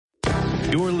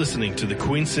You're listening to the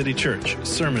Queen City Church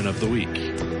Sermon of the Week.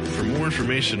 For more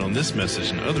information on this message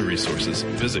and other resources,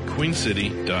 visit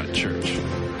queencity.church.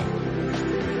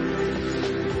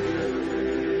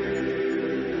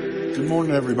 Good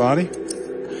morning, everybody.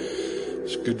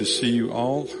 It's good to see you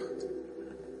all.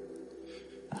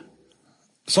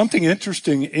 Something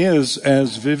interesting is,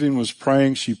 as Vivian was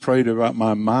praying, she prayed about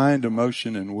my mind,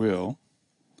 emotion, and will.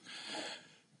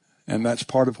 And that's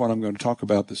part of what I'm going to talk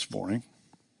about this morning.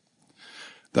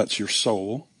 That's your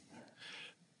soul.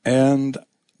 And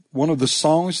one of the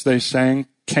songs they sang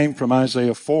came from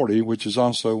Isaiah 40, which is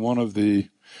also one of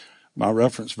my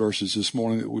reference verses this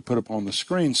morning that we put up on the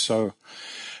screen. So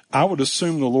I would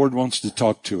assume the Lord wants to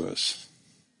talk to us.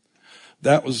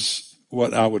 That was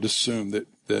what I would assume,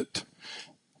 that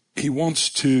He wants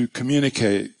to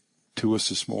communicate to us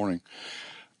this morning.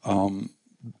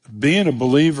 Being a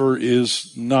believer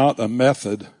is not a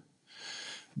method,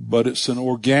 but it's an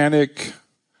organic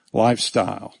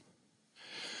lifestyle.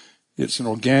 It's an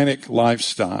organic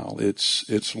lifestyle.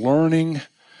 It's learning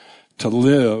to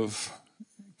live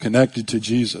connected to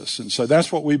Jesus. And so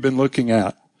that's what we've been looking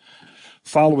at,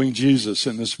 following Jesus.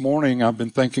 And this morning I've been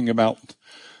thinking about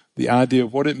the idea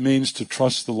of what it means to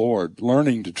trust the Lord,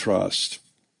 learning to trust.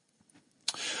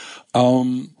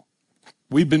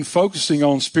 We've been focusing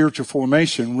on spiritual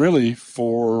formation really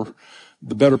for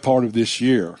the better part of this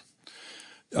year.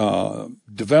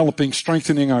 Developing,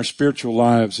 strengthening our spiritual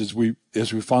lives as we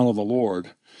follow the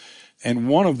Lord. And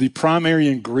one of the primary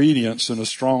ingredients in a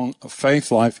strong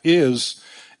faith life is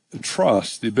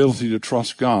trust, the ability to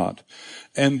trust God.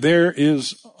 And there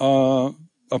is a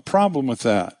problem with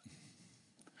that.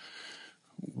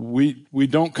 We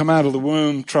don't come out of the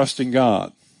womb trusting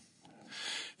God.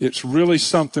 It's really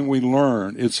something we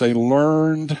learn. It's a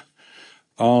learned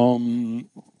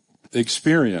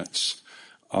experience.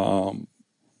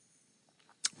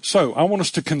 So I want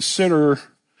us to consider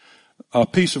a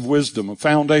piece of wisdom, a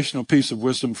foundational piece of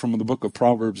wisdom from the book of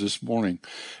Proverbs this morning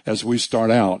as we start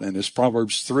out. And it's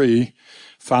Proverbs 3,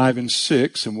 5, and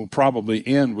 6. And we'll probably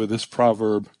end with this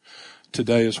proverb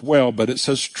today as well. But it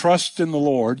says, trust in the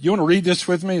Lord. You want to read this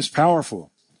with me? It's powerful.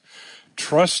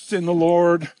 Trust in the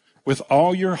Lord with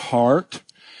all your heart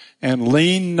and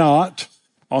lean not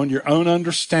on your own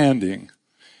understanding.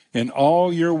 In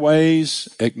all your ways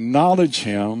acknowledge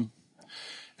Him,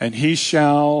 and He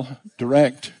shall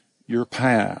direct your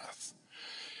path.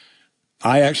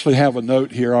 I actually have a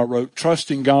note here. I wrote,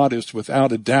 trusting God is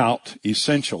without a doubt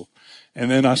essential. And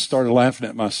then I started laughing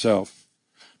at myself.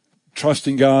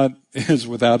 Trusting God is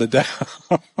without a doubt.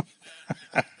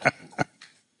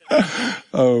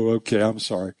 Oh, okay. I'm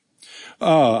sorry.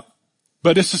 But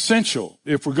it's essential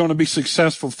if we're going to be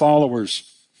successful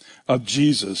followers of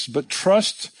Jesus. But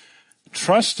trusting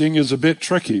is a bit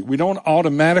tricky. We don't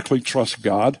automatically trust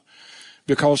God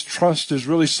because trust is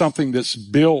really something that's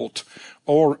built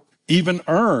or even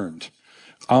earned.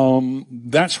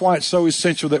 That's why it's so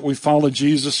essential that we follow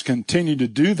Jesus, continue to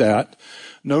do that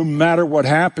no matter what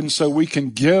happens, so we can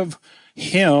give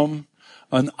Him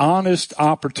an honest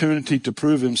opportunity to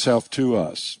prove Himself to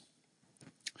us.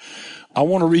 I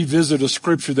want to revisit a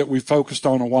scripture that we focused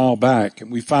on a while back,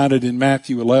 and we find it in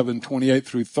Matthew 11, 28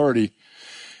 through 30.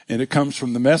 And it comes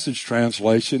from the Message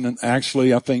translation. And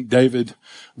actually, I think David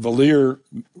Valier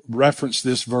referenced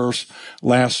this verse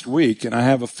last week. And I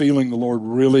have a feeling the Lord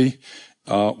really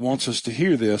wants us to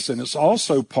hear this. And it's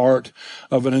also part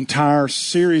of an entire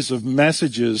series of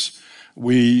messages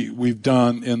we've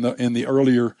done in the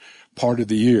earlier part of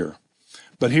the year.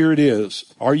 But here it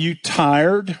is. Are you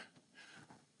tired,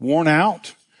 worn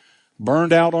out,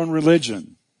 burned out on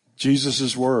religion?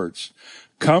 Jesus' words.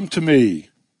 Come to me.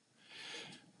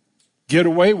 Get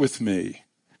away with me,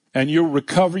 and you'll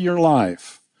recover your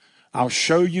life. I'll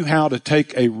show you how to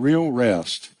take a real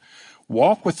rest.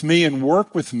 Walk with me and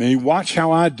work with me. Watch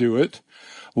how I do it.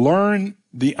 Learn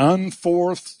the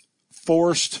unforced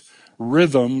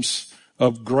rhythms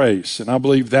of grace. And I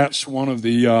believe that's one of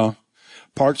the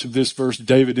parts of this verse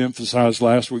David emphasized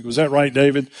last week. Was that right,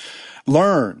 David?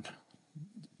 Learn.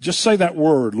 Just say that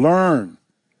word, learn.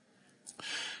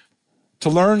 To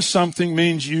learn something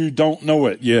means you don't know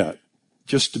it yet.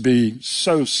 Just to be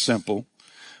so simple.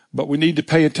 But we need to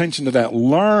pay attention to that.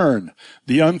 Learn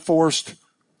the unforced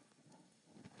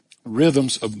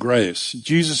rhythms of grace.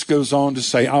 Jesus goes on to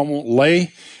say, I won't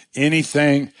lay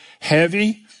anything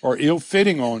heavy or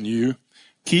ill-fitting on you.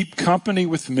 Keep company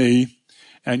with me,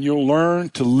 and you'll learn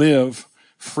to live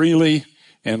freely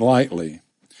and lightly.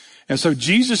 And so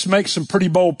Jesus makes some pretty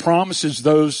bold promises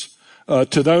to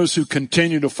those who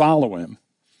continue to follow Him.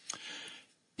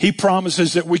 He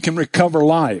promises that we can recover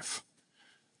life,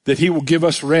 that he will give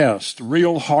us rest,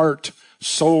 real heart,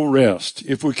 soul rest.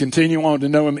 If we continue on to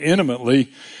know him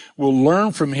intimately, we'll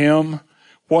learn from him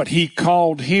what he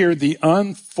called here the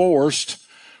unforced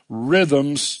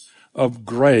rhythms of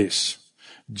grace.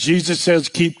 Jesus says,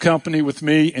 keep company with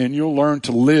me and you'll learn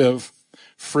to live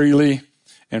freely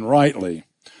and rightly.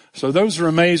 So those are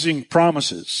amazing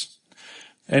promises.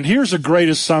 And here's a great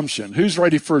assumption. Who's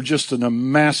ready for just a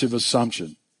massive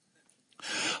assumption?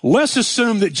 Let's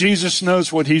assume that Jesus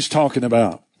knows what he's talking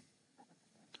about.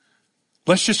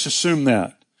 Let's just assume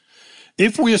that.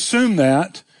 If we assume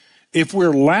that, if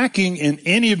we're lacking in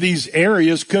any of these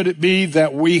areas, could it be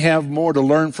that we have more to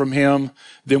learn from him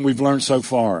than we've learned so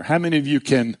far? How many of you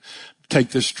can take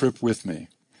this trip with me?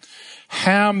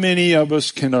 How many of us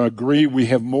can agree we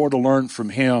have more to learn from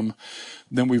him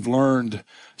than we've learned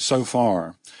so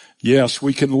far? Yes,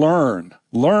 we can learn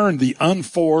the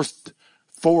unforced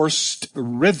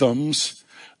rhythms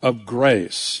of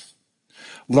grace.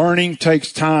 Learning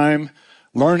takes time,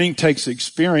 learning takes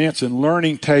experience, and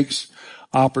learning takes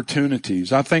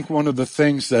opportunities. I think one of the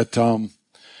things that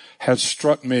has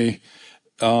struck me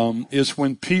is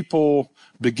when people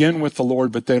begin with the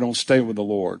Lord, but they don't stay with the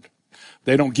Lord.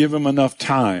 They don't give him enough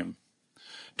time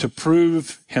to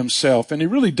prove himself. And he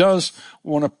really does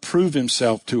want to prove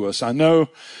himself to us. I know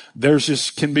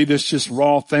can be this just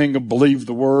raw thing of believe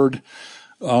the word.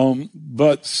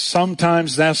 But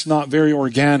sometimes that's not very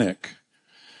organic.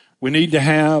 We need to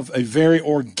have a very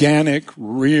organic,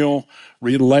 real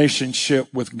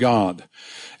relationship with God.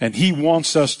 And he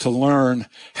wants us to learn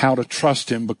how to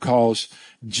trust him because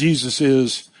Jesus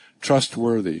is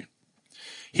trustworthy.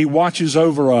 He watches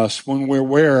over us when we're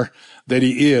aware that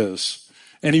he is.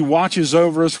 And he watches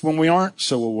over us when we aren't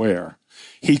so aware.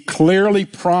 He clearly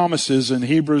promises in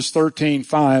Hebrews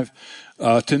 13:5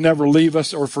 to never leave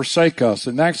us or forsake us.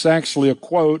 And that's actually a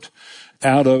quote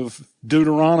out of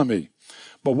Deuteronomy.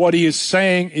 But what he is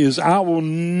saying is, I will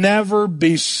never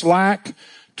be slack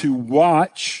to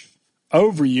watch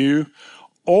over you,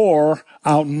 or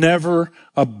I'll never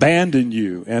abandon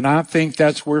you. And I think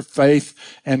that's where faith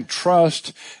and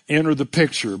trust enter the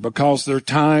picture, because there are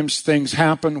times things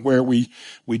happen where we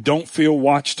don't feel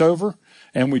watched over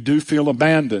and we do feel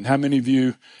abandoned. How many of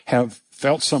you have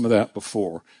felt some of that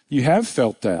before? You have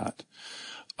felt that.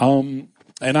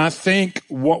 And I think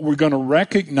what we're going to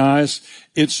recognize,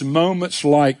 it's moments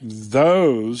like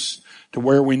those to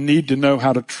where we need to know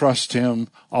how to trust him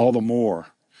all the more.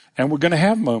 And we're going to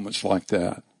have moments like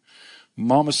that.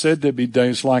 Mama said there'd be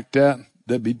days like that.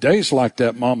 There'd be days like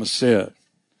that, Mama said.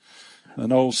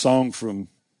 An old song from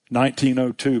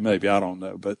 1902, maybe, I don't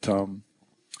know. But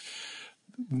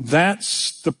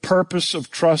that's the purpose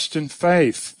of trust and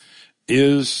faith,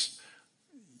 is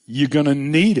you're going to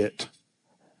need it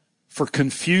for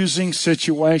confusing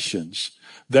situations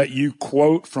that you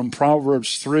quote from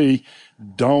Proverbs 3,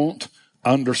 don't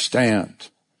understand.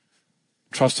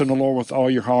 Trust in the Lord with all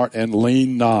your heart and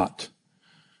lean not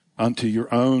unto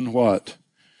your own what?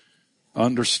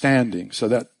 Understanding. So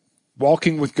that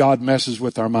walking with God messes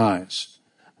with our minds.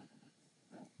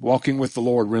 Walking with the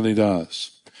Lord really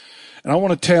does. And I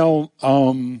want to tell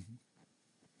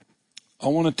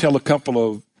a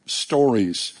couple of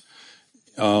stories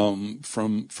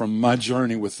from my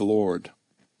journey with the Lord.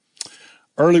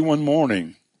 Early one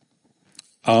morning,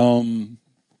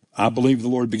 I believe the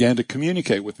Lord began to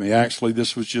communicate with me. Actually,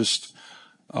 this was just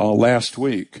last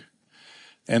week.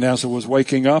 And as I was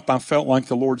waking up, I felt like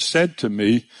the Lord said to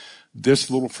me this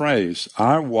little phrase,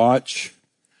 I watch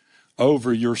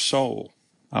over your soul.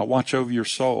 I watch over your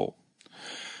soul.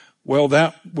 Well,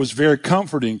 that was very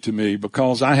comforting to me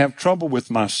because I have trouble with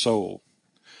my soul.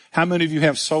 How many of you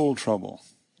have soul trouble?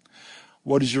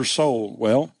 What is your soul?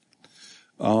 Well,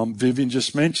 Vivian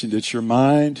just mentioned it's your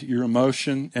mind, your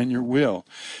emotion, and your will.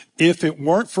 If it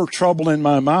weren't for trouble in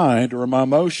my mind or my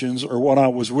emotions or what I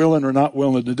was willing or not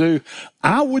willing to do,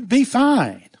 I would be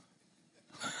fine.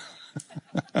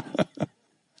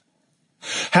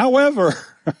 However,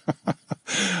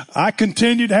 I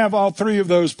continue to have all three of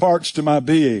those parts to my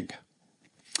being.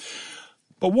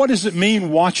 But what does it mean,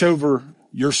 watch over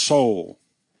your soul?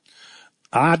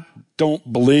 I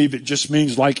don't believe it just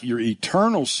means like your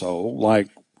eternal soul, like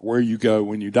where you go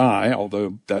when you die,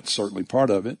 although that's certainly part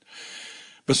of it.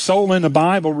 But soul in the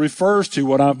Bible refers to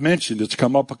what I've mentioned. It's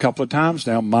come up a couple of times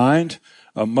now, mind,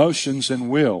 emotions, and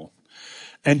will.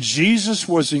 And Jesus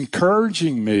was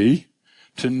encouraging me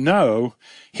to know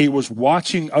he was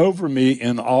watching over me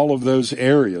in all of those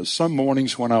areas. Some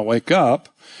mornings when I wake up,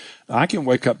 I can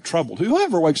wake up troubled.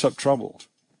 Whoever wakes up troubled?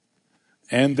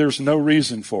 And there's no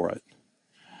reason for it.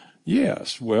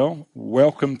 Yes, well,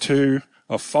 welcome to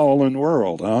a fallen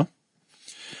world, huh?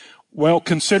 Well,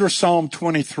 consider Psalm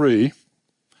 23,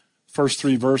 first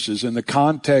 3 verses, in the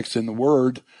context and the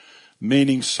word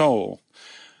meaning soul.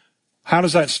 How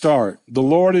does that start? The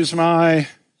Lord is my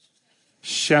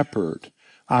shepherd.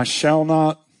 I shall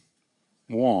not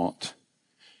want.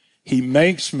 He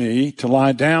makes me to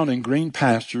lie down in green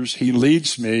pastures. He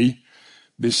leads me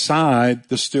beside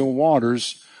the still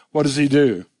waters. What does he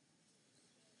do?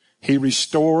 He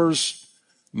restores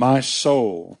my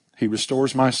soul. He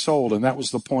restores my soul. And that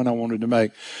was the point I wanted to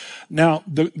make. Now,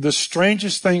 the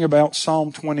strangest thing about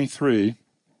Psalm 23,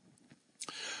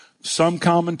 some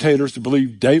commentators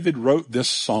believe David wrote this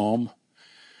psalm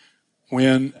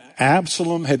when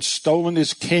Absalom had stolen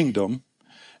his kingdom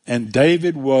and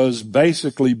David was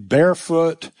basically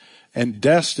barefoot and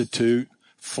destitute,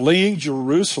 fleeing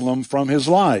Jerusalem from his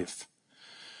life.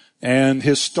 And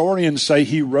historians say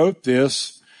he wrote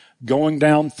this going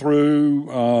down through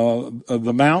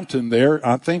the mountain there,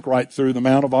 I think right through the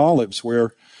Mount of Olives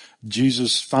where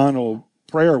Jesus' final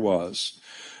prayer was.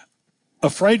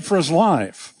 Afraid for his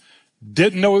life.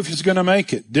 Didn't know if he was going to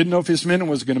make it. Didn't know if his men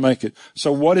was going to make it.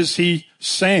 So what is he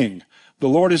saying? The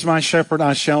Lord is my shepherd,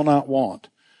 I shall not want.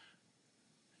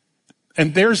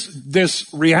 And there's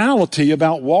this reality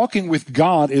about walking with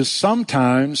God is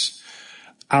sometimes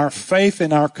our faith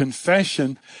and our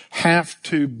confession have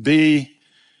to be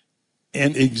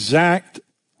an exact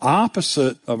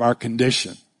opposite of our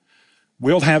condition.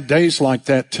 We'll have days like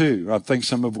that too. I think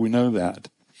some of we know that.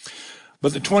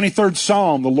 But the 23rd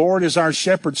Psalm, the Lord is our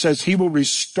shepherd, says he will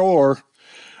restore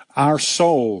our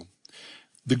soul.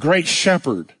 The great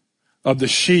shepherd of the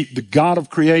sheep, the God of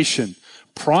creation,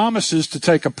 promises to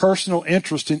take a personal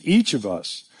interest in each of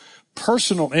us.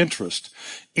 Personal interest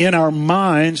in our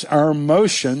minds, our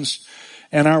emotions,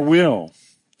 and our will.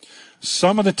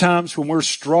 Some of the times when we're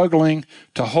struggling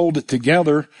to hold it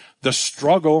together, the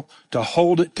struggle to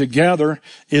hold it together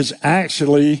is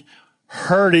actually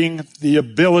hurting the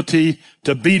ability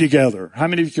to be together. How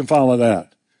many of you can follow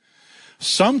that?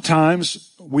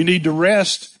 Sometimes we need to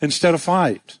rest instead of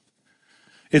fight.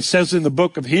 It says in the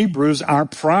book of Hebrews, our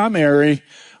primary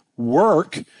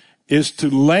work is to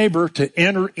labor to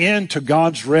enter into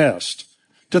God's rest,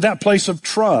 to that place of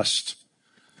trust,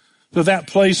 to that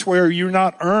place where you're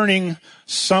not earning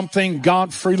something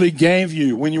God freely gave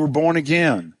you when you were born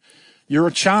again. You're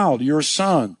a child, you're a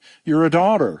son, you're a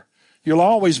daughter. You'll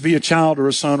always be a child or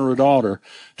a son or a daughter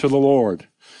to the Lord.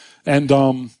 And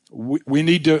we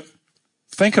need to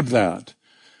think of that.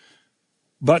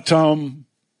 But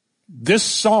this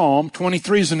Psalm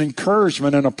 23 is an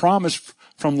encouragement and a promise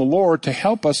from the Lord to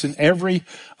help us in every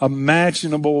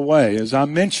imaginable way, as I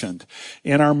mentioned,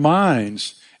 in our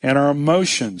minds and our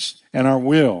emotions and our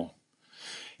will.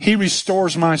 He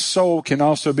restores my soul can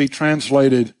also be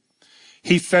translated,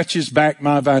 he fetches back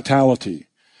my vitality.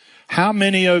 How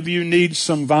many of you need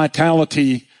some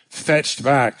vitality fetched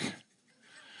back?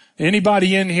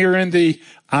 Anybody in here in the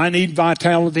I need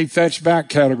vitality fetched back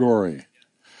category?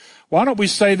 Why don't we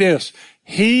say this?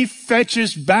 He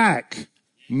fetches back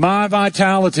my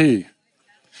vitality.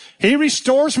 He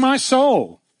restores my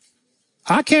soul.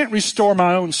 I can't restore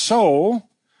my own soul,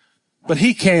 but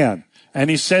he can. And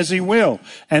he says he will.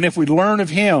 And if we learn of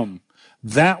him,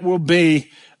 that will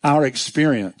be our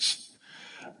experience.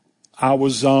 I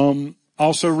was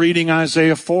also reading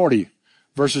Isaiah 40,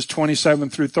 verses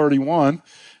 27 through 31.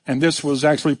 And this was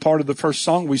actually part of the first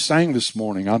song we sang this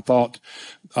morning. I thought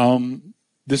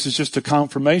this is just a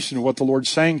confirmation of what the Lord's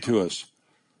saying to us.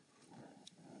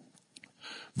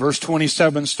 Verse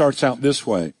 27 starts out this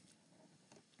way.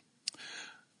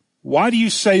 Why do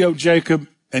you say, O Jacob,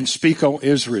 and speak, O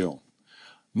Israel?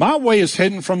 My way is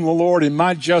hidden from the Lord, and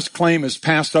my just claim is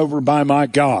passed over by my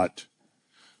God.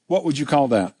 What would you call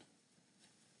that?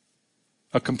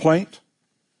 A complaint?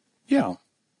 Yeah.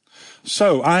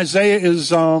 So Isaiah is,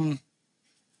 through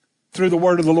the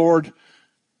word of the Lord,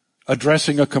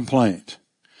 addressing a complaint.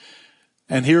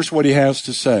 And here's what he has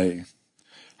to say.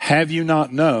 Have you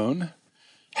not known?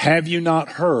 Have you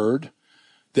not heard?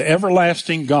 The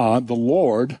everlasting God, the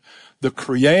Lord, the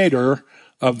creator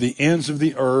of the ends of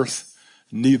the earth,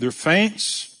 neither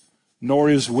faints nor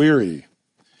is weary.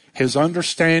 His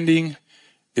understanding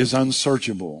is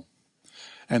unsearchable.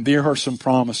 And there are some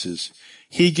promises.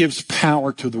 He gives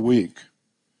power to the weak.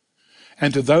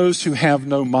 And to those who have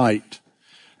no might,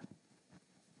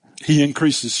 he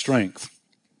increases strength.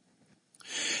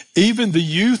 Even the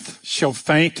youth shall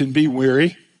faint and be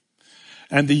weary,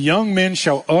 and the young men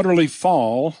shall utterly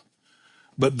fall,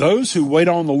 but those who wait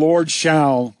on the Lord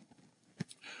shall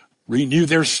renew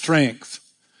their strength.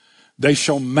 They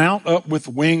shall mount up with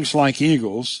wings like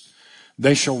eagles.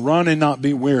 They shall run and not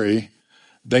be weary.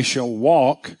 They shall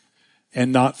walk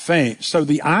and not faint. So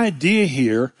the idea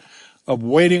here of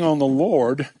waiting on the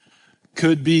Lord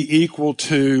could be equal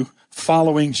to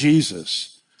following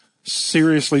Jesus,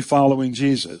 seriously following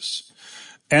Jesus.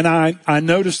 And I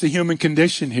notice the human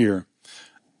condition here.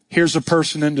 Here's a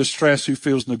person in distress who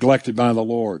feels neglected by the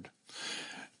Lord.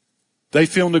 They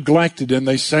feel neglected and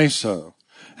they say so.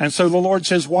 And so the Lord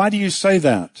says, why do you say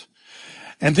that?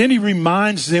 And then he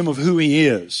reminds them of who he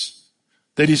is,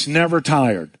 that he's never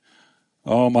tired.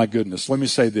 Oh my goodness. Let me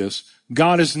say this.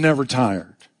 God is never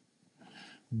tired.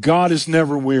 God is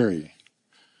never weary.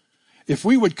 If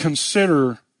we would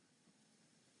consider,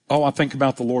 I think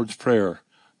about the Lord's Prayer.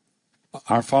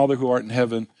 Our Father who art in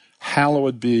heaven,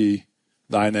 hallowed be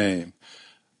thy name.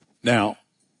 Now,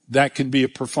 that can be a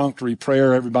perfunctory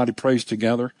prayer. Everybody prays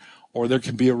together. Or there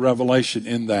can be a revelation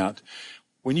in that.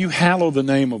 When you hallow the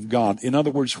name of God, in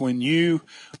other words, when you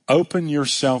open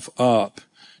yourself up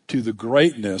to the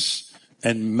greatness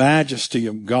and majesty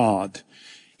of God,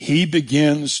 he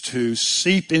begins to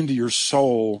seep into your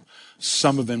soul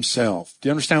some of himself. Do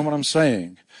you understand what I'm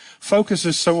saying? Focus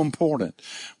is so important.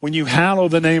 When you hallow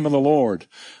the name of the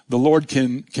Lord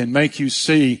can make you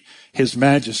see his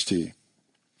majesty.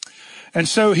 And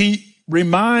so he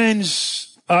reminds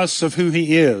us of who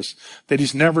he is, that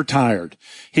he's never tired,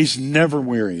 he's never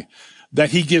weary,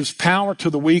 that he gives power to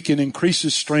the weak and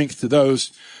increases strength to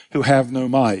those who have no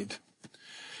might.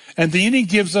 And then he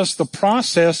gives us the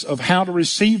process of how to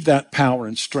receive that power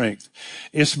and strength.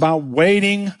 It's by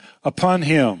waiting upon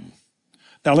him.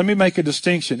 Now let me make a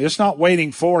distinction. It's not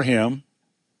waiting for him.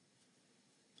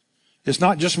 It's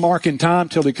not just marking time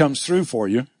till he comes through for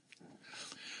you,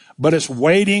 but it's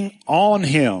waiting on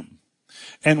him.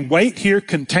 And wait here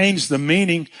contains the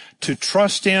meaning to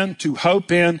trust in, to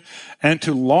hope in, and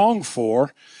to long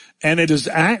for. And it is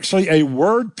actually a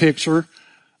word picture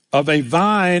of a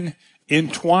vine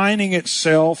entwining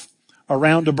itself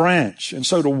around a branch. And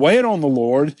so to wait on the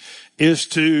Lord is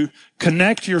to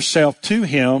connect yourself to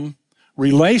him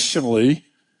relationally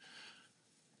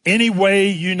any way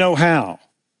you know how.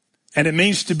 And it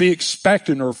means to be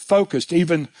expectant or focused,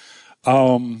 even,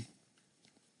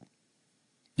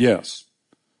 yes.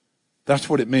 That's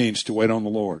what it means to wait on the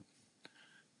Lord.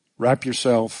 Wrap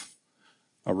yourself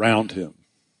around him.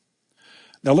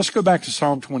 Now let's go back to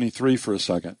Psalm 23 for a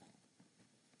second.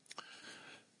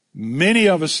 Many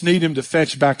of us need him to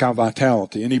fetch back our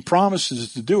vitality, and he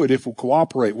promises to do it if we'll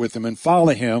cooperate with him and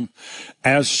follow him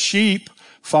as sheep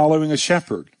following a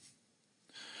shepherd.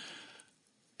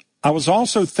 I was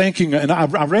also thinking, and I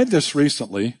read this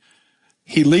recently,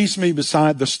 he leads me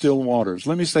beside the still waters.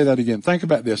 Let me say that again. Think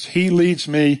about this. He leads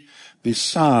me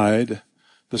beside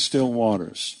the still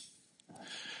waters.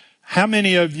 How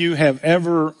many of you have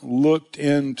ever looked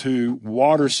into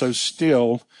water so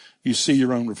still you see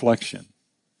your own reflection?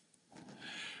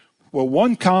 Well,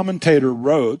 one commentator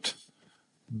wrote,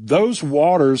 those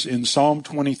waters in Psalm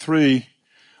 23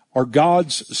 are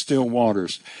God's still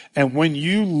waters. And when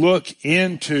you look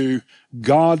into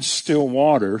God's still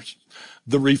waters,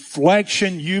 the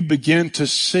reflection you begin to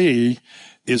see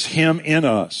is him in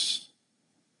us.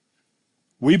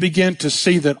 We begin to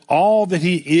see that all that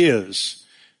he is,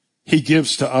 he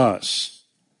gives to us.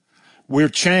 We're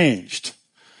changed.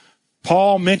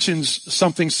 Paul mentions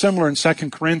something similar in 2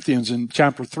 Corinthians in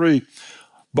chapter 3.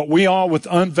 But we all with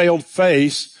unveiled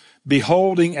face,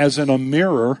 beholding as in a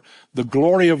mirror the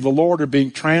glory of the Lord, are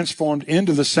being transformed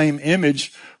into the same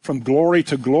image from glory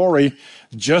to glory,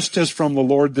 just as from the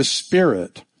Lord the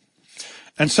Spirit.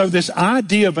 And so this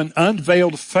idea of an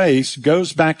unveiled face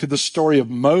goes back to the story of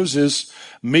Moses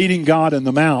meeting God in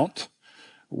the mount,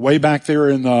 way back there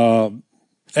in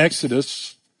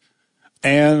Exodus.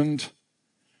 And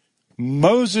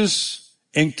Moses'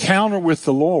 encounter with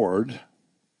the Lord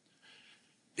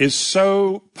is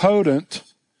so potent,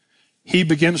 he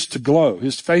begins to glow.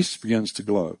 His face begins to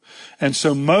glow. And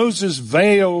so Moses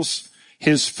veils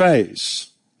his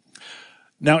face.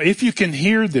 Now, if you can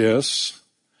hear this,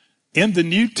 in the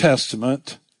New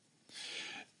Testament,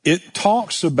 it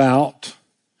talks about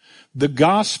the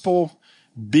gospel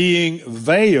being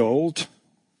veiled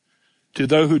to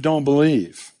those who don't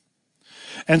believe.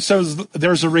 And so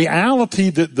there's a reality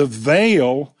that the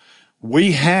veil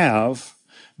we have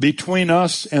between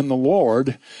us and the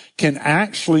Lord can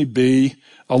actually be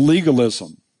a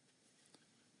legalism.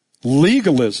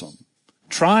 Legalism,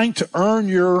 trying to earn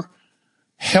your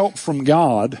help from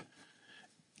God,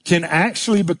 can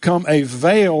actually become a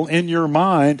veil in your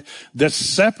mind that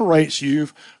separates you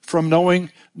from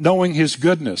knowing his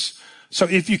goodness. So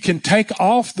if you can take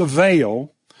off the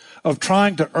veil of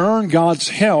trying to earn God's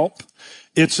help,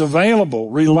 it's available.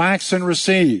 Relax and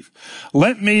receive.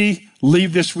 Let me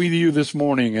leave this with you this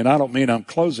morning, and I don't mean I'm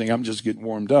closing, I'm just getting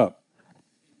warmed up.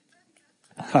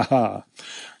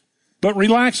 But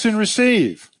relax and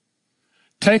receive.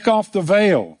 Take off the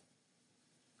veil.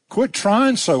 Quit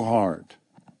trying so hard.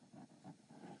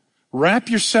 Wrap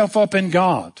yourself up in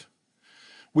God.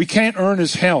 We can't earn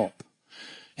His help.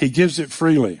 He gives it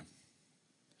freely.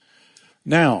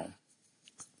 Now,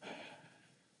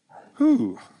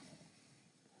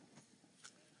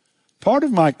 part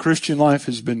of my Christian life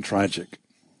has been tragic.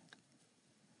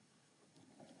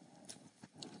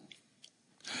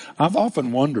 I've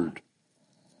often wondered,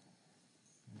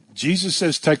 Jesus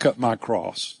says, take up my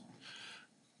cross.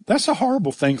 That's a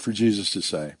horrible thing for Jesus to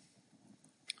say,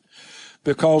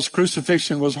 because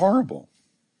crucifixion was horrible.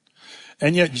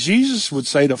 And yet Jesus would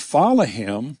say to follow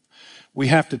Him, we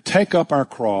have to take up our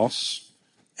cross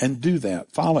and do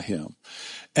that, follow Him.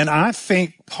 And I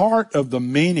think part of the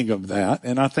meaning of that,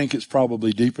 and I think it's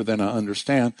probably deeper than I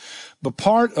understand, but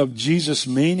part of Jesus'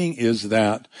 meaning is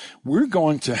that we're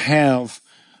going to have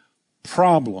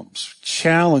problems,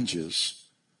 challenges,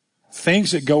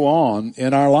 things that go on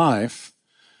in our life,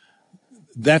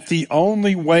 that the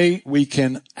only way we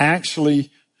can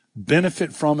actually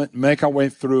benefit from it, make our way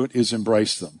through it, is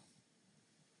embrace them.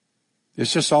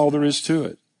 It's just all there is to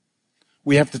it.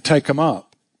 We have to take them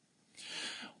up.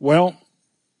 Well,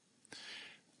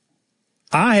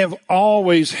 I have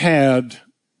always had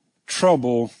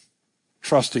trouble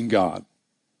trusting God.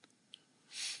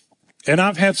 And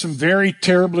I've had some very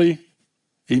terribly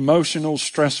emotional,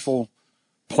 stressful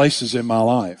places in my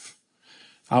life.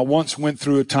 I once went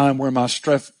through a time where my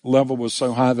stress level was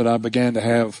so high that I began to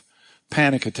have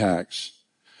panic attacks.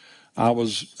 I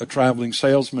was a traveling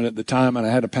salesman at the time, and I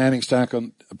had a panic attack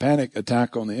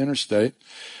on the interstate.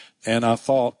 And I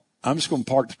thought, I'm just going to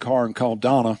park the car and call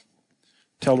Donna,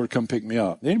 tell her to come pick me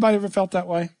up. Anybody ever felt that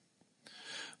way?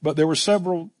 But there were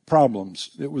several problems.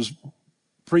 It was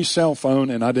pre-cell phone,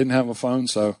 and I didn't have a phone,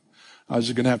 so I was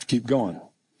just going to have to keep going.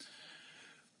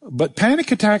 But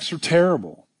panic attacks are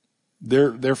terrible.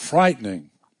 They're frightening.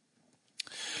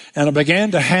 And I began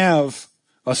to have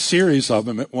a series of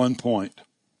them at one point.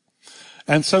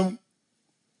 And so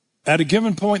at a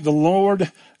given point, the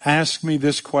Lord asked me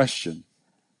this question.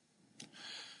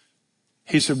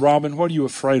 He said, Robin, what are you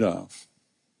afraid of?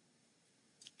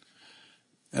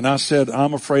 And I said,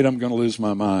 I'm afraid I'm going to lose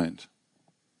my mind.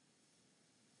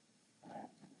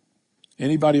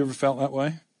 Anybody ever felt that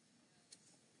way?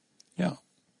 Yeah.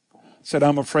 Said,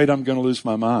 I'm afraid I'm going to lose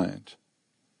my mind.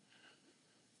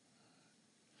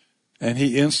 And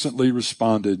he instantly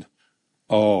responded,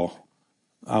 oh,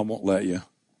 I won't let you.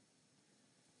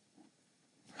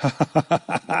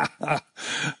 I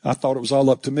thought it was all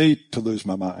up to me to lose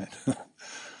my mind.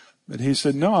 But he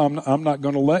said, no, I'm not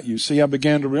going to let you. See, I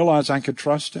began to realize I could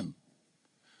trust him.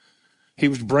 He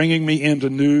was bringing me into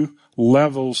new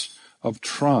levels of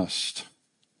trust.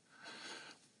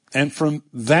 And from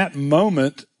that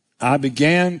moment, I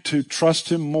began to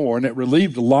trust him more, and it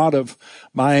relieved a lot of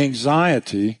my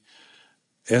anxiety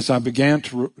as I began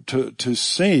to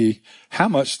see how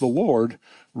much the Lord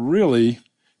really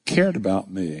cared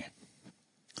about me.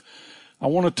 I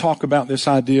want to talk about this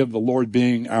idea of the Lord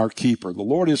being our keeper. The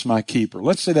Lord is my keeper.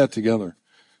 Let's say that together.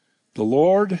 The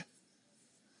Lord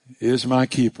is my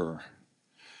keeper.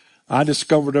 I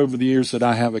discovered over the years that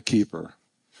I have a keeper.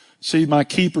 See, my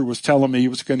keeper was telling me he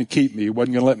was going to keep me. He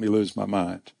wasn't going to let me lose my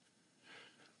mind.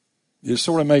 It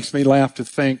sort of makes me laugh to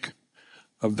think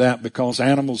of that, because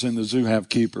animals in the zoo have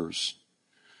keepers.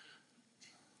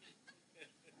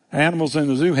 Animals in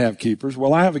the zoo have keepers.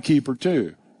 Well, I have a keeper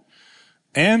too.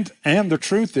 And the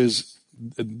truth is,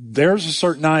 there's a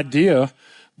certain idea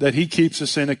that he keeps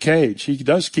us in a cage. He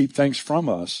does keep things from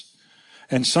us.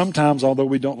 And sometimes, although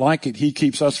we don't like it, he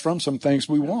keeps us from some things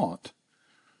we want.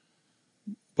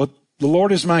 But the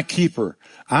Lord is my keeper.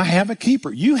 I have a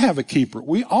keeper. You have a keeper.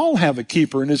 We all have a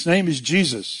keeper, and his name is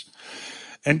Jesus.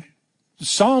 And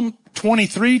Psalm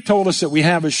 23 told us that we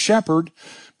have a shepherd,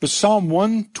 but Psalm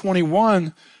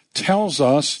 121 tells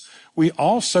us we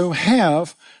also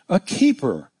have a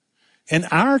keeper. And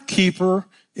our keeper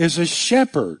is a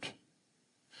shepherd.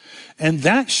 And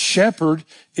that shepherd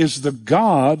is the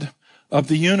God of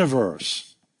the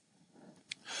universe.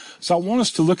 So I want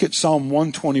us to look at Psalm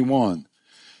 121.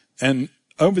 And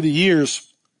over the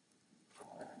years,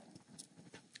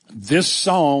 this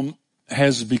psalm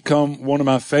has become one of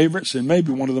my favorites and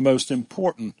maybe one of the most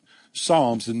important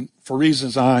psalms, and for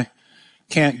reasons I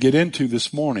can't get into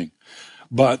this morning.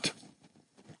 But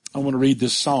I want to read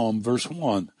this psalm, verse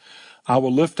 1. I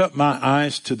will lift up my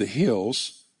eyes to the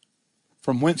hills,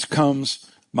 from whence comes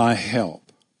my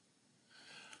help.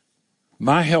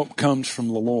 My help comes from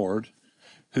the Lord,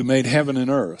 who made heaven and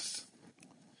earth.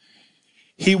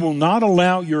 He will not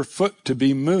allow your foot to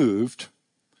be moved,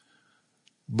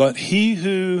 but he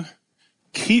who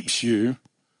keeps you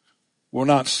will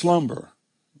not slumber.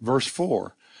 Verse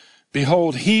 4.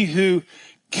 Behold, he who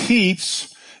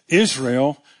keeps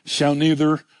Israel shall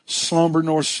neither slumber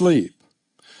nor sleep.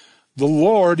 The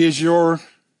Lord is your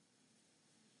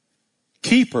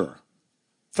keeper.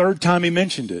 Third time he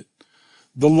mentioned it.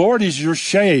 The Lord is your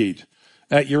shade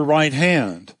at your right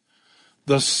hand.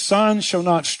 The sun shall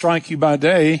not strike you by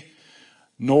day,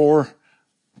 nor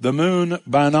the moon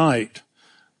by night.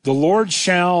 The Lord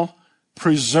shall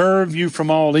preserve you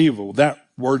from all evil. That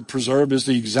word preserve is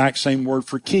the exact same word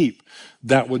for keep.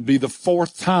 That would be the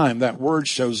fourth time that word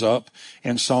shows up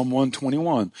in Psalm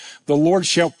 121. The Lord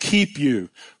shall keep you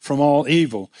from all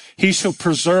evil. He shall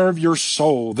preserve your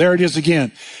soul. There it is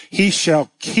again. He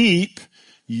shall keep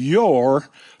your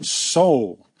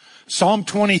soul. Psalm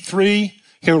 23,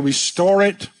 he'll restore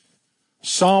it.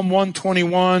 Psalm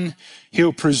 121,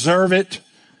 he'll preserve it.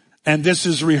 And this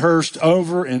is rehearsed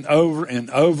over and over and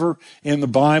over in the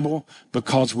Bible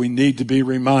because we need to be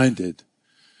reminded.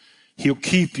 He'll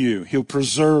keep you. He'll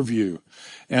preserve you.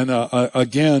 And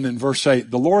again in verse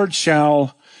 8, the Lord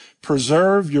shall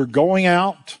preserve your going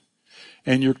out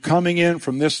and your coming in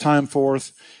from this time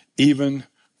forth, even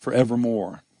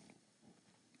forevermore.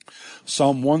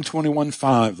 Psalm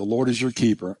 121:5, the Lord is your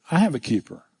keeper. I have a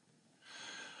keeper.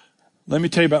 Let me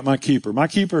tell you about my keeper. My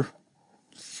keeper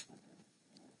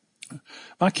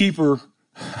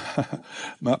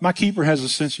has a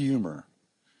sense of humor.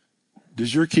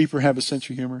 Does your keeper have a sense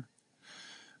of humor?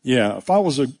 Yeah, if I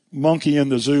was a monkey in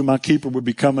the zoo, my keeper would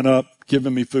be coming up,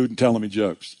 giving me food and telling me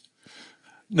jokes.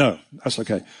 No, that's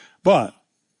okay. But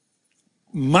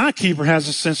my keeper has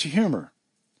a sense of humor.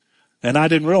 And I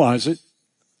didn't realize it.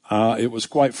 It was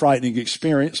quite a frightening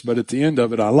experience, but at the end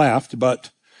of it, I laughed.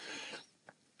 But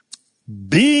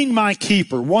being my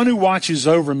keeper, one who watches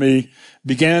over me,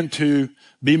 began to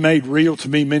be made real to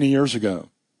me many years ago.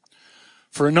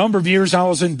 For a number of years, I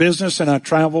was in business and I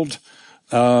traveled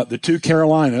the two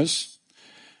Carolinas.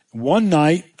 One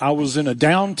night, I was in a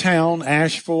downtown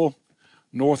Asheville,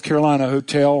 North Carolina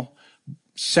hotel,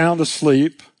 sound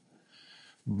asleep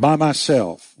by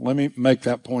myself. Let me make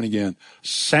that point again.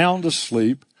 Sound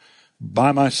asleep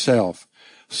by myself.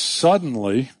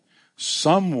 Suddenly,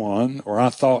 someone, or I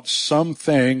thought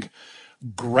something,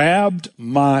 grabbed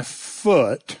my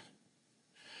foot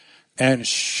and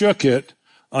shook it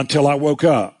until I woke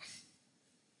up.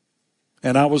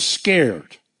 And I was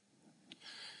scared.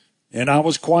 And I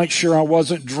was quite sure I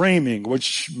wasn't dreaming,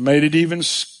 which made it even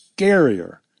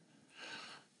scarier.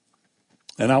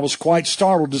 And I was quite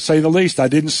startled, to say the least. I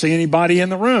didn't see anybody in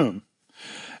the room.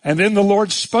 And then the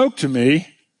Lord spoke to me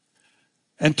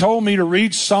and told me to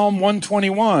read Psalm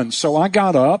 121. So I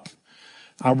got up,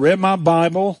 I read my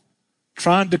Bible,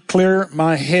 trying to clear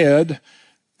my head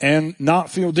and not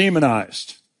feel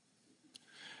demonized.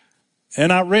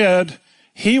 And I read,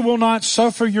 He will not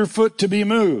suffer your foot to be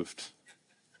moved.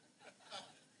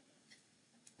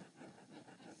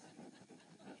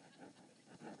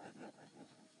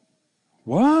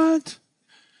 What?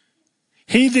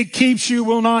 He that keeps you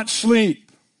will not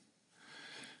sleep.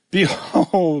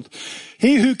 Behold,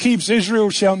 he who keeps Israel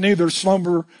shall neither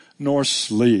slumber nor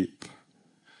sleep.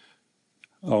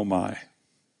 Oh my.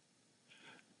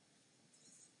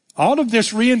 All of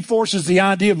this reinforces the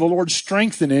idea of the Lord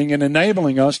strengthening and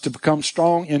enabling us to become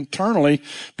strong internally,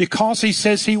 because he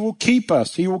says he will keep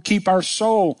us. He will keep our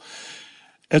soul.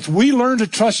 As we learn to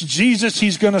trust Jesus,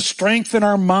 he's going to strengthen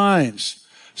our minds,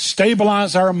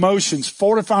 stabilize our emotions,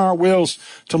 fortify our wills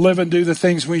to live and do the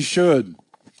things we should.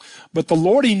 But the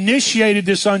Lord initiated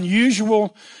this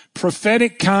unusual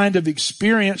prophetic kind of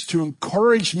experience to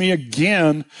encourage me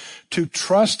again to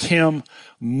trust him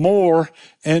more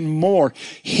and more.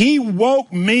 He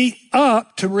woke me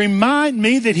up to remind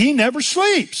me that he never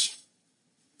sleeps.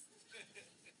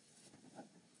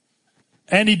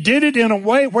 And he did it in a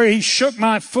way where he shook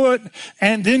my foot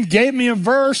and then gave me a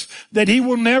verse that he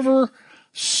will never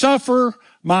suffer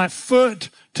my foot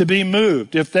to be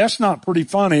moved. If that's not pretty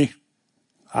funny,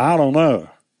 I don't know.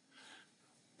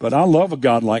 But I love a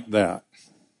God like that.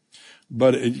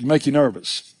 But it make you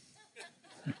nervous.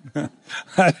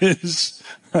 That is,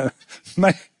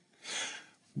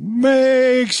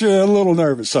 makes you a little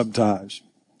nervous sometimes.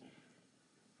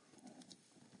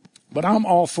 But I'm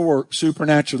all for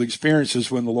supernatural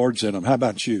experiences when the Lord's in them. How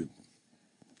about you?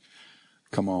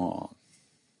 Come on.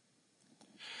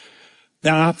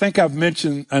 Now, I think I've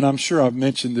mentioned, and I'm sure I've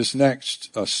mentioned this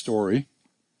next story.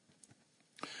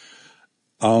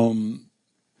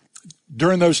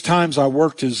 During those times I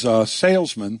worked as a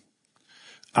salesman,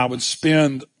 I would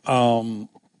spend hours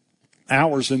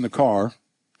in the car,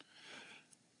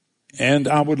 and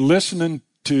I would listen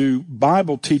to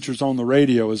Bible teachers on the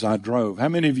radio as I drove. How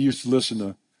many of you used to listen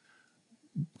to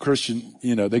Christian?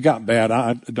 They got bad.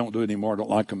 I don't do it anymore. I don't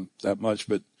like them that much,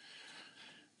 but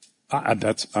I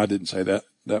didn't say that.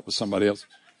 That was somebody else.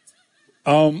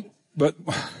 But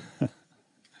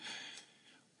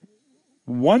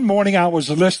one morning I was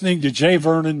listening to J.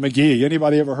 Vernon McGee.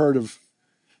 Anybody ever heard of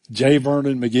J.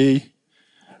 Vernon McGee?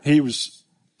 He was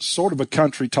sort of a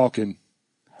country talking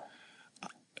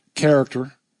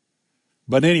character.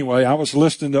 But anyway, I was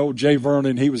listening to old J.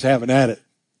 Vernon. He was having at it.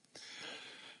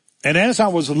 And as I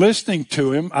was listening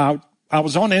to him, I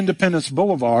was on Independence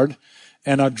Boulevard,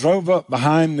 and I drove up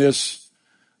behind this,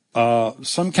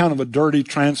 some kind of a dirty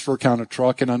transfer kind of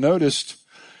truck, and I noticed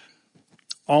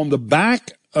on the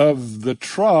back of the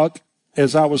truck,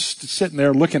 as I was sitting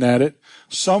there looking at it,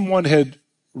 someone had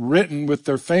written with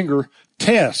their finger,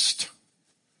 test,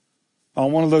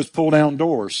 on one of those pull-down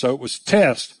doors. So it was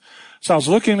test. So I was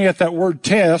looking at that word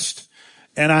test,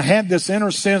 and I had this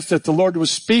inner sense that the Lord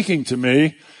was speaking to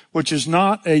me, which is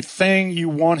not a thing you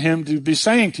want him to be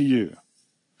saying to you.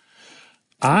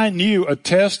 I knew a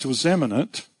test was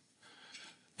imminent,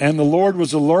 and the Lord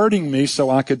was alerting me so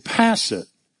I could pass it.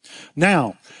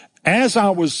 Now, as I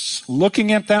was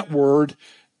looking at that word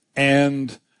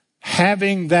and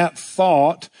having that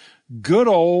thought, good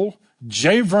old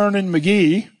J. Vernon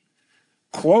McGee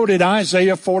quoted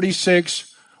Isaiah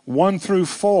 46, 1 through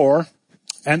 4,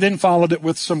 and then followed it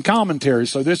with some commentary.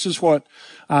 So this is what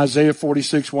Isaiah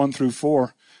 46, 1 through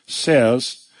 4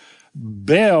 says.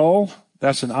 Baal,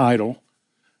 that's an idol,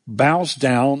 bows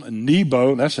down.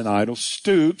 Nebo, that's an idol,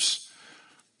 stoops.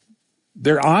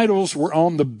 Their idols were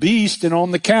on the beast and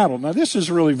on the cattle. Now, this is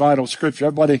really vital scripture.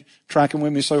 Everybody tracking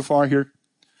with me so far here?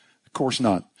 Of course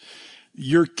not.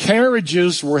 Your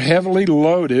carriages were heavily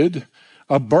loaded,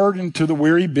 a burden to the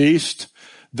weary beast.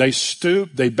 They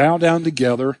stoop, they bow down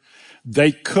together.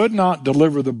 They could not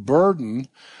deliver the burden,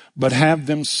 but have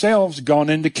themselves gone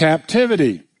into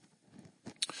captivity.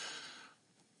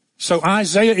 So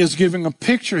Isaiah is giving a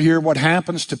picture here of what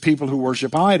happens to people who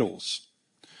worship idols.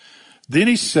 Then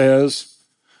he says,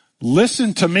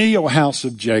 listen to me, O house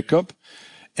of Jacob,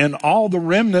 and all the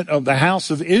remnant of the house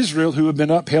of Israel who have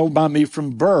been upheld by me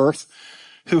from birth,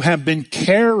 who have been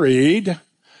carried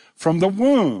from the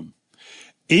womb.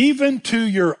 Even to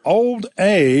your old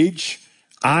age,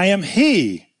 I am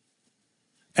he.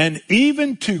 And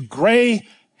even to gray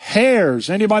hairs,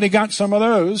 anybody got some of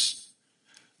those?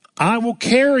 I will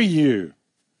carry you.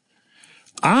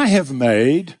 I have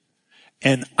made,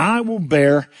 and I will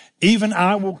bear, even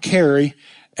I will carry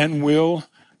and will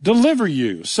deliver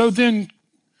you. So then,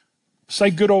 say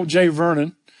good old J.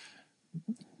 Vernon.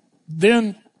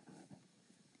 Then,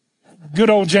 good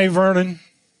old J. Vernon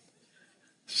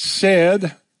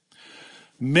said,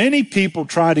 many people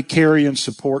try to carry and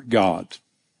support God.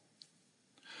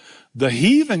 The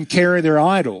heathen carry their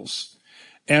idols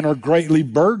and are greatly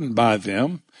burdened by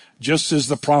them, just as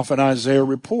the prophet Isaiah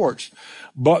reports.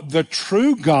 But the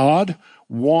true God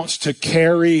wants to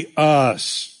carry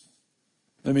us.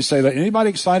 Let me say that. Anybody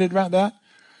excited about that?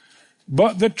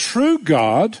 But the true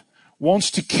God wants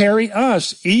to carry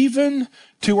us even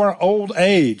to our old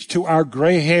age, to our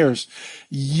gray hairs.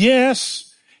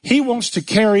 Yes, he wants to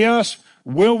carry us.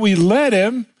 Will we let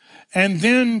him? And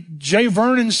then J.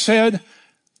 Vernon said,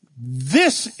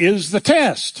 this is the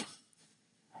test.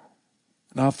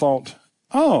 And I thought,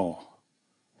 oh,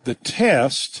 the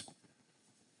test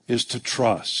is to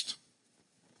trust.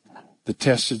 The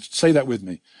test is, say that with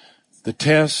me. The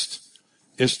test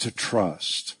is to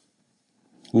trust.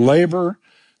 Labor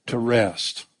to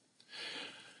rest.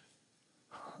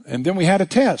 And then we had a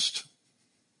test.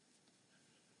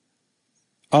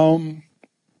 I've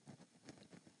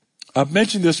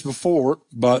mentioned this before,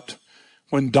 but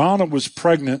when Donna was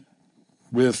pregnant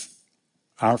with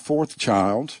our fourth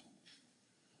child,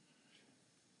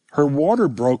 her water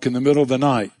broke in the middle of the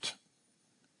night.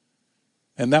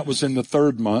 And that was in the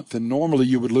 3rd month, and normally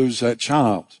you would lose that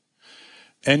child.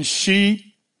 And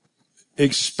she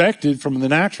expected from the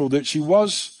natural that she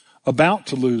was about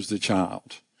to lose the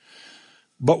child.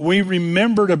 But we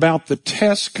remembered about the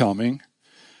test coming,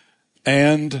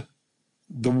 and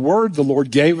the word the Lord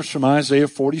gave us from Isaiah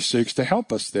 46 to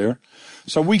help us there.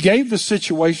 So we gave the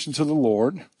situation to the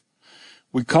Lord.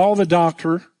 We called the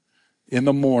doctor in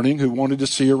the morning who wanted to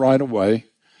see her right away.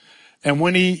 And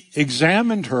when he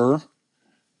examined her,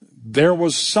 there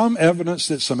was some evidence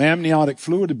that some amniotic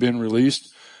fluid had been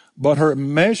released, but her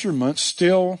measurements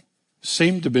still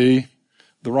seemed to be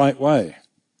the right way.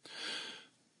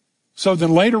 So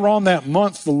then later on that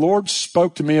month, the Lord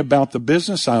spoke to me about the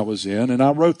business I was in, and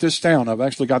I wrote this down. I've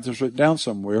actually got this written down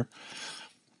somewhere.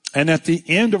 And at the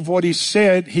end of what he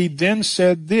said, he then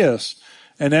said this,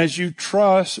 and as you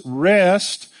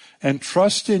rest and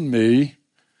trust in me,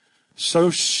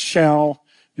 so shall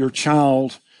your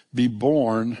child be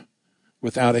born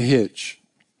without a hitch.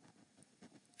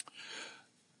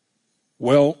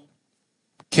 Well,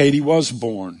 Katie was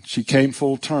born. She came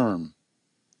full term.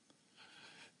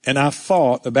 And I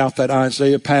thought about that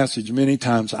Isaiah passage many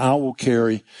times. I will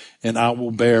carry and I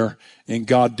will bear. And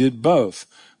God did both.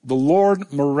 The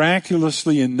Lord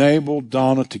miraculously enabled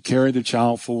Donna to carry the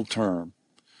child full term.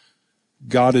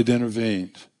 God had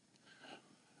intervened.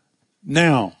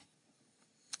 Now,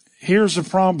 here's the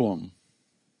problem.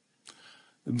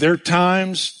 There are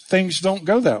times things don't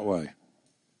go that way.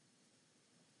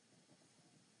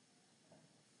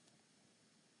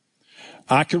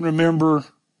 I can remember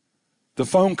the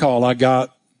phone call I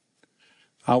got.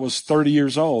 I was 30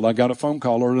 years old. I got a phone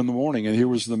call early in the morning, and here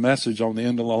was the message on the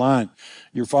end of the line.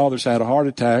 Your father's had a heart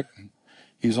attack.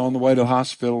 He's on the way to the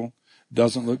hospital.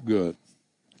 Doesn't look good.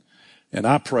 And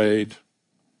I prayed,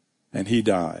 and he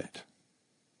died.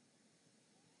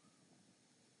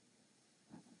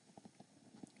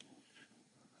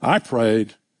 I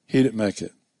prayed. He didn't make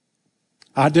it.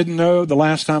 I didn't know the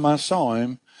last time I saw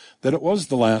him that it was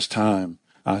the last time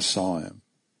I saw him.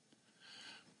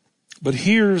 But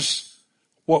here's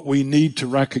what we need to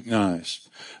recognize.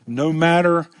 No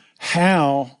matter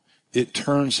how it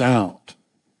turns out,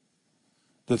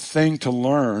 the thing to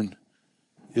learn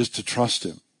is to trust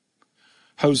him.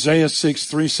 Hosea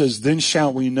 6:3 says, then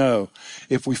shall we know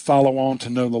if we follow on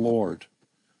to know the Lord.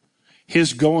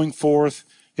 His going forth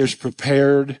is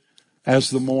prepared as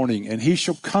the morning, and he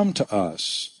shall come to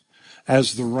us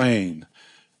as the rain,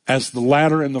 as the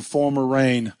latter and the former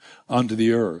rain unto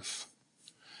the earth.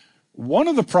 One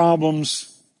of the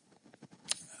problems,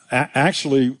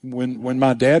 actually, when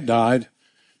my dad died,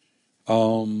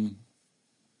 my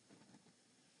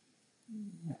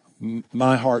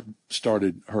heart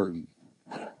started hurting.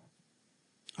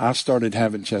 I started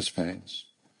having chest pains.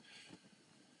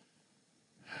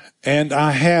 And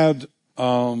I had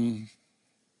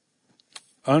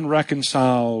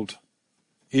unreconciled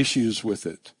issues with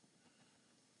it.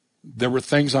 There were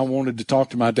things I wanted to talk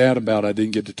to my dad about I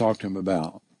didn't get to talk to him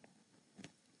about.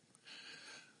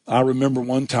 I remember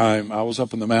one time I was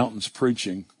up in the mountains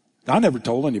preaching. I never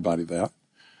told anybody that,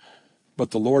 but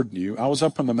the Lord knew. I was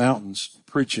up in the mountains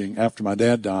preaching after my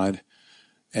dad died,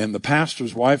 and the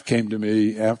pastor's wife came to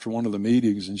me after one of the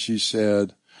meetings, and she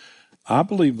said, I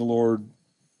believe the Lord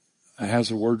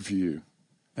has a word for you.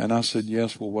 And I said,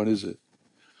 yes, well, what is it?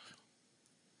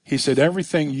 He said,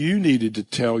 everything you needed to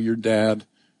tell your dad,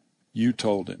 you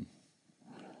told him.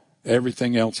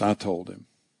 Everything else I told him.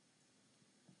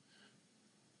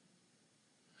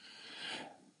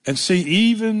 And see,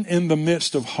 even in the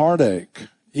midst of heartache,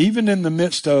 even in the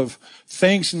midst of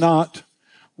things not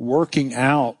working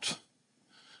out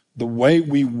the way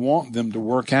we want them to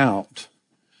work out,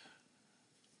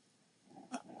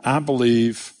 I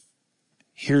believe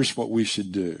here's what we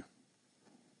should do.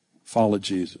 Follow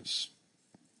Jesus.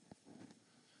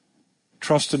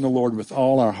 Trust in the Lord with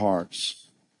all our hearts.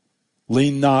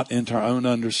 Lean not into our own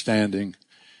understanding.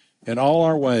 In all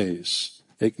our ways,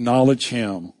 acknowledge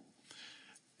him.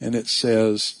 And it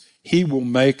says, he will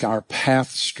make our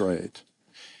path straight.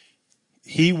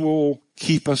 He will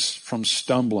keep us from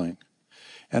stumbling.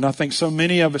 And I think so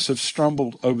many of us have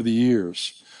stumbled over the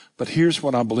years. But here's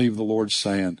what I believe the Lord's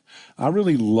saying. I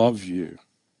really love you.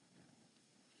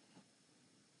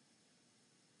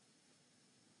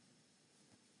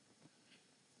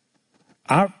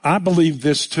 I believe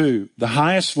this too. The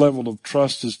highest level of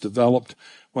trust is developed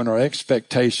when our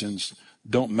expectations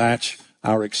don't match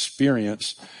our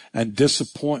experience and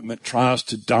disappointment tries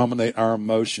to dominate our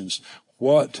emotions.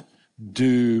 What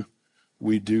do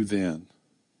we do then?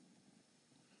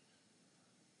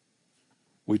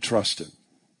 We trust him.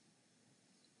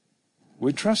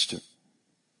 We trust him.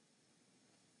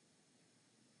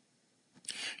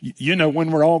 You know,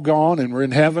 when we're all gone and we're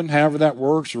in heaven, however that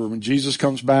works, or when Jesus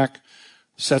comes back,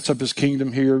 sets up his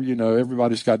kingdom here, you know,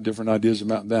 everybody's got different ideas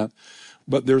about that.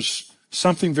 But there's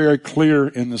something very clear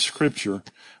in the scripture.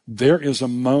 There is a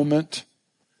moment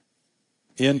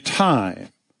in time.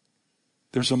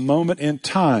 There's a moment in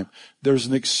time. There's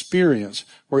an experience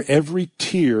where every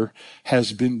tear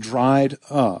has been dried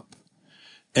up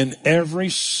and every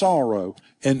sorrow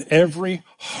and every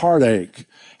heartache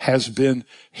has been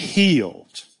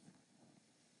healed.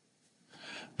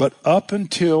 But up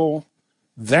until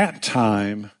that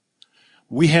time,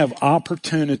 we have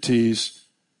opportunities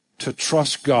to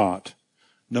trust God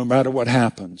no matter what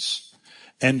happens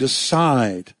and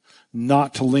decide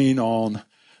not to lean on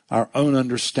our own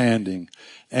understanding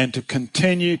and to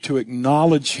continue to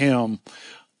acknowledge Him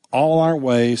all our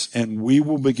ways, and we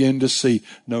will begin to see,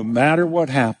 no matter what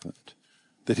happened,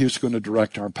 that He was going to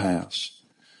direct our paths,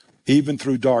 even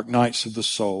through dark nights of the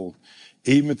soul,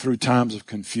 even through times of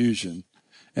confusion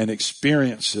and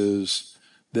experiences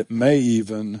that may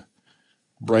even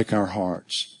break our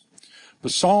hearts.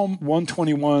 But Psalm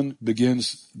 121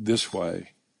 begins this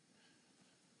way.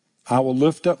 I will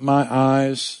lift up my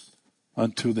eyes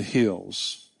unto the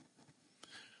hills,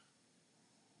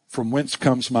 from whence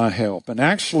comes my help. And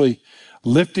actually,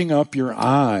 lifting up your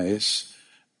eyes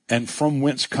and from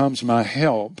whence comes my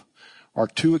help are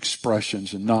two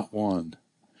expressions and not one.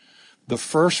 The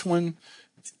first one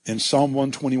in Psalm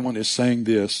 121 is saying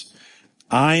this: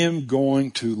 I am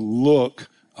going to look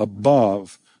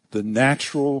above the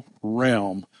natural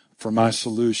realm for my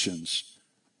solutions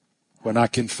when I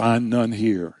can find none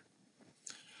here.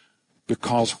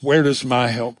 Because where does my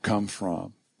help come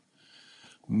from?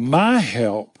 My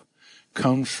help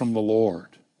comes from the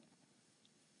Lord,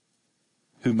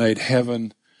 who made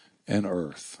heaven and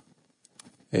earth.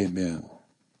 Amen.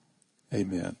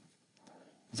 Amen.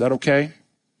 Is that okay?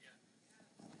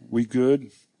 We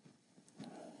good?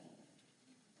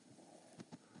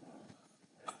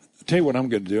 I'll tell you what I'm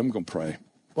going to do. I'm going to pray.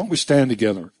 Why don't we stand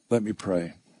together? Let me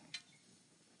pray.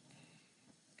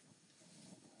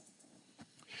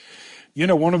 You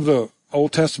know, one of the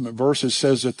Old Testament verses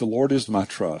says that the Lord is my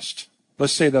trust.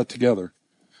 Let's say that together.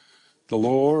 The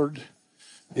Lord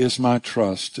is my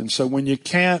trust. And so when you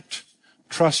can't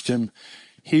trust Him,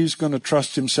 He's going to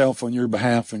trust Himself on your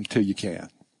behalf until you can.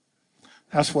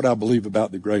 That's what I believe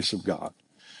about the grace of God.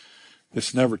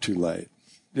 It's never too late.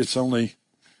 It's only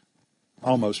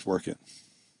almost working.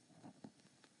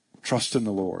 Trust in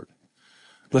the Lord.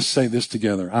 Let's say this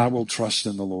together. I will trust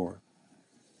in the Lord.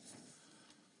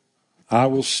 I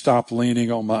will stop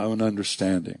leaning on my own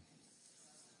understanding.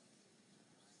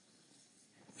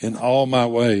 In all my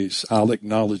ways, I'll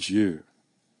acknowledge You.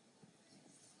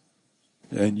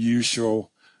 And You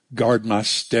shall guard my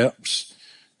steps.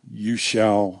 You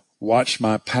shall watch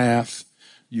my path.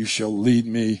 You shall lead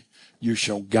me. You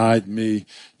shall guide me.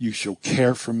 You shall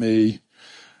care for me.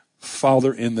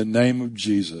 Father, in the name of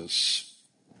Jesus,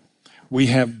 we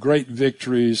have great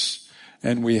victories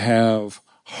and we have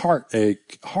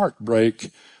heartache, heartbreak,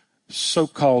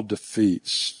 so-called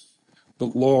defeats.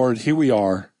 But Lord, here we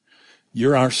are.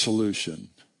 You're our solution.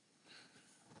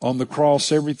 On the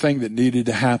cross, everything that needed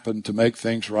to happen to make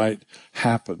things right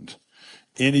happened.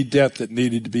 Any debt that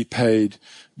needed to be paid,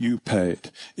 You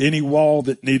paid. Any wall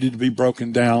that needed to be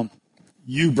broken down,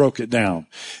 You broke it down.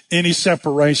 Any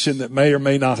separation that may or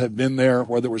may not have been there,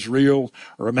 whether it was real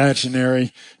or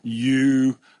imaginary,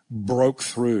 You broke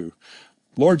through.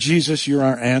 Lord Jesus, You're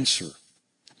our answer.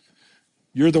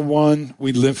 You're the one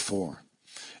we live for.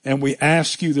 And we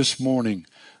ask You this morning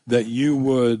that You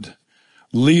would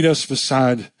lead us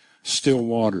beside still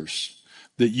waters,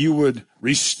 that You would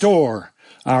restore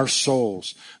our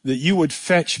souls, that You would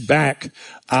fetch back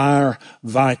our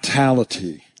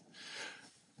vitality.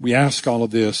 We ask all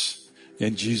of this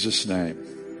in Jesus' name.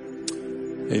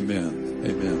 Amen.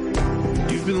 Amen.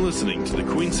 You've been listening to the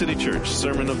Queen City Church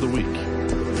Sermon of the Week.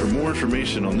 For more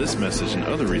information on this message and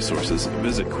other resources,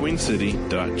 visit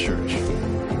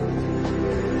queencity.church.